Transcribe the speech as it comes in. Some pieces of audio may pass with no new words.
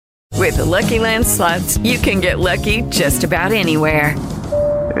With the Lucky Land Slots, you can get lucky just about anywhere.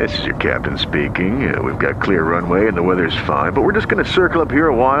 This is your captain speaking. We've got clear runway and the weather's fine, but we're just going to circle up here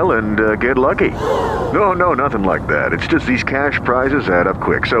a while and get lucky. No, nothing like that. It's just these cash prizes add up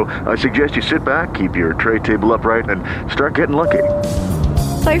quick. So I suggest you sit back, keep your tray table upright, and start getting lucky.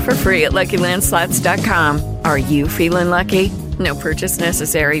 Play for free at LuckyLandSlots.com. Are you feeling lucky? No purchase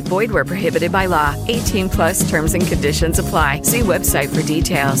necessary. Void where prohibited by law. 18 plus terms and conditions apply. See website for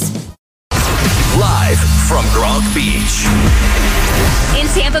details. Live from Gronk Beach. In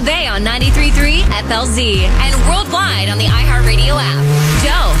Tampa Bay on 93.3 FLZ and worldwide on the iHeartRadio app.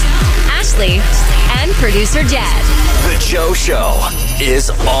 Joe, Ashley, and producer Jed. The Joe Show is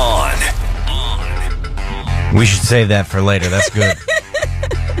on. We should save that for later. That's good.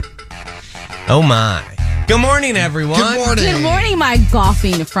 Oh, my. Good morning, everyone. Good morning. Good morning, my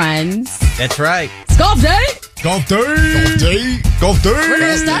golfing friends. That's right. It's golf day. Golf day. Golf day. Golf day. We're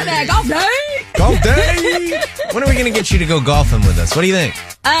going to start that golf day. Golf day. When are we going to get you to go golfing with us? What do you think?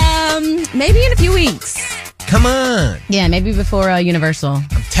 Maybe in a few weeks. Come on. Yeah, maybe before Universal.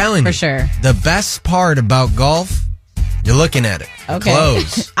 I'm telling you. For sure. The best part about golf, you're looking at it. The Okay.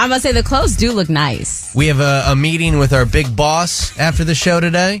 clothes. I'm going to say the clothes do look nice. We have a meeting with our big boss after the show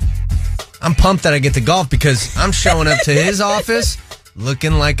today. I'm pumped that I get to golf because I'm showing up to his office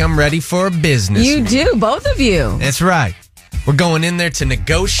looking like I'm ready for a business. You do, both of you. That's right. We're going in there to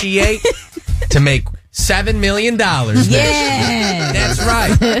negotiate to make $7 million. Yeah. That's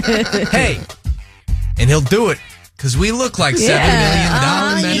right. Hey, and he'll do it because we look like $7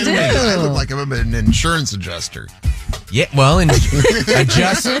 million men you and do. women. I look like I'm an insurance adjuster. Yeah, well, and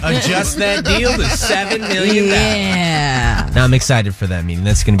adjust that deal to $7 million. Yeah. Now, I'm excited for that meeting.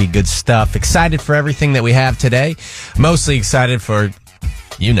 That's going to be good stuff. Excited for everything that we have today. Mostly excited for,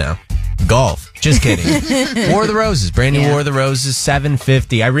 golf. Just kidding. War of the Roses. Brand new War of the Roses,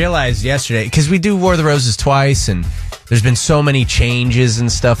 $750. I realized yesterday, because we do War of the Roses twice, and there's been so many changes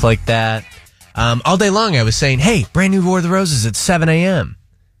and stuff like that. All day long, I was saying, hey, brand new War of the Roses at 7 a.m.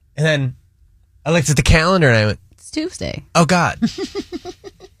 And then I looked at the calendar, and I went, It's Tuesday. oh, God.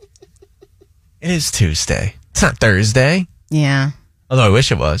 It is Tuesday. It's not Thursday. Yeah. Although I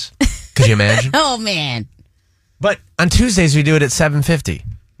wish it was. Could you imagine? Oh, man. But on Tuesdays, we do it at 7:50.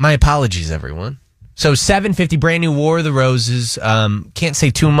 My apologies, everyone. So 7:50, brand new War of the Roses. Can't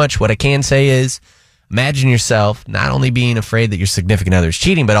say too much. What I can say is, imagine yourself not only being afraid that your significant other is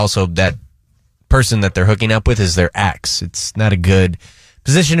cheating, but also that person that they're hooking up with is their ex. It's not a good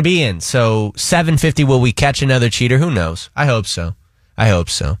position to be in. So 7:50, will we catch another cheater? Who knows? I hope so.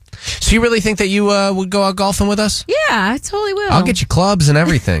 So you really think that you would go out golfing with us? Yeah, I totally will. I'll get you clubs and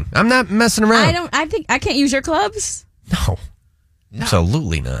everything. I'm not messing around. I think I can't use your clubs. No.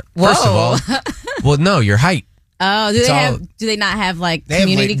 Absolutely not. Whoa. First of all, well, no, your height. Oh, do they not have like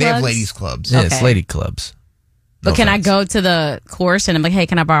community They clubs? have ladies clubs. Yeah, Okay. it's lady clubs. But No can offense. I go to the course and I'm like, hey,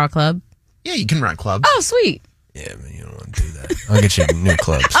 can I borrow a club? Yeah, you can rent clubs. Oh, sweet. Yeah, but you don't want to do that. I'll get you new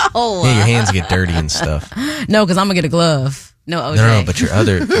clubs. Oh, Yeah, your hands get dirty and stuff. no, because I'm gonna get a glove. No, OJ. No, but your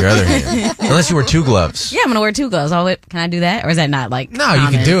other hand. Unless you wear two gloves. yeah, I'm gonna wear two gloves. Can I do that, or is that not like? No, you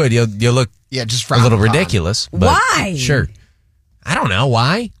can do it. You'll look Yeah, just a little frowned upon. ridiculous. But Why? Sure. I don't know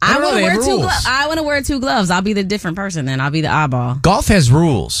why. I don't know, want to they wear have two rules. gloves. I want to wear two gloves. I'll be the different person then. I'll be the eyeball. Golf has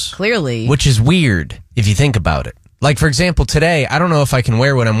rules. Clearly. Which is weird if you think about it. Like, for example, today, I don't know if I can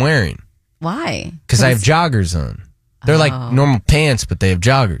wear what I'm wearing Why? because I have joggers on. They're like normal pants, but they have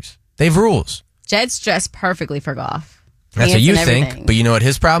joggers. They have rules. Jed's dressed perfectly for golf. That's what Pants you and think, everything. but you know what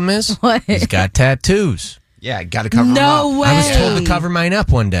his problem is? What? He's got tattoos. Yeah, got to cover them No up. way. I was told to cover mine up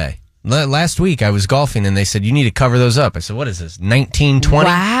one day. Last week, I was golfing, and they said, you need to cover those up. I said, what is this, 1920?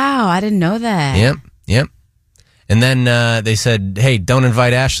 Wow, I didn't know that. Yep. And then they said, hey, don't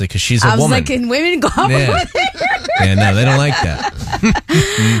invite Ashley because she's a I was woman. like, can women golf? Yeah. Yeah, no, they don't like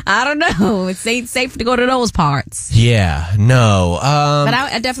that. I don't know. It's ain't safe to go to those parts. Yeah, no. But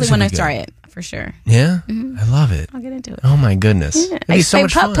I definitely this would want be to try it for sure. Yeah? I love it. I'll get into it. Oh, my goodness. It'd I be used so to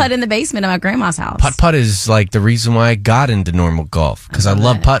much play fun. putt-putt in the basement of my grandma's house. Putt-putt is like the reason why I got into normal golf because I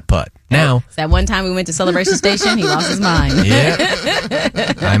love putt-putt. Now, That one time we went to Celebration Station, he lost his mind.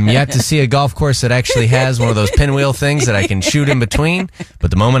 yeah, I'm yet to see a golf course that actually has one of those pinwheel things that I can shoot in between. But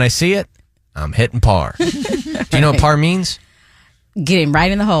the moment I see it, I'm hitting par. Do you know what par means? Get him right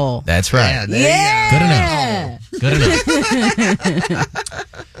in the hole. That's right. Yeah, Good enough.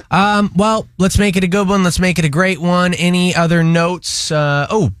 Well, let's make it a good one. Let's make it a great one. Any other notes?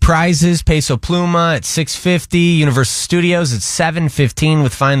 Prizes. Peso Pluma at $650. Universal Studios at $715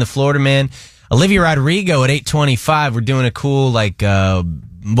 with Find the Florida Man. Olivia Rodrigo at $825. We're doing a cool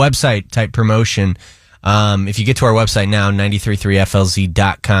website type promotion. If you get to our website now,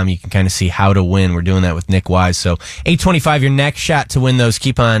 933flz.com, you can kind of see how to win. We're doing that with Nick Wise. So $825, your next shot to win those.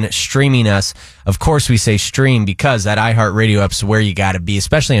 Keep on streaming us. Of course, we say stream because that iHeartRadio app's where you got to be,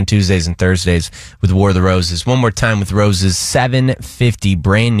 especially on Tuesdays and Thursdays with War of the Roses. One more time with Roses, 750,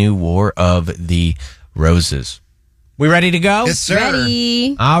 brand new War of the Roses. We ready to go? Yes, sir.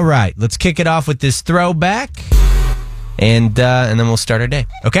 Ready? All right, let's kick it off with this throwback, and then we'll start our day.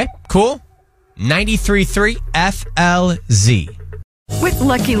 Okay, cool. 93.3 FLZ. With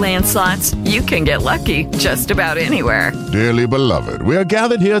Lucky Land Slots, you can get lucky just about anywhere. Dearly beloved, we are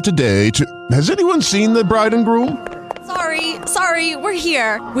gathered here today to... Has anyone seen the bride and groom? Sorry, we're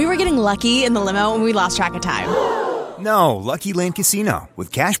here. We were getting lucky in the limo and we lost track of time. No, Lucky Land Casino,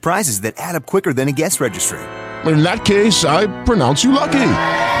 with cash prizes that add up quicker than a guest registry. In that case, I pronounce you lucky.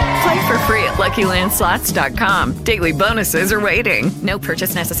 Play for free at LuckyLandSlots.com. Daily bonuses are waiting. No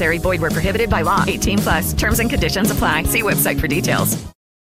purchase necessary. Void where prohibited by law. 18+. Terms and conditions apply. See website for details.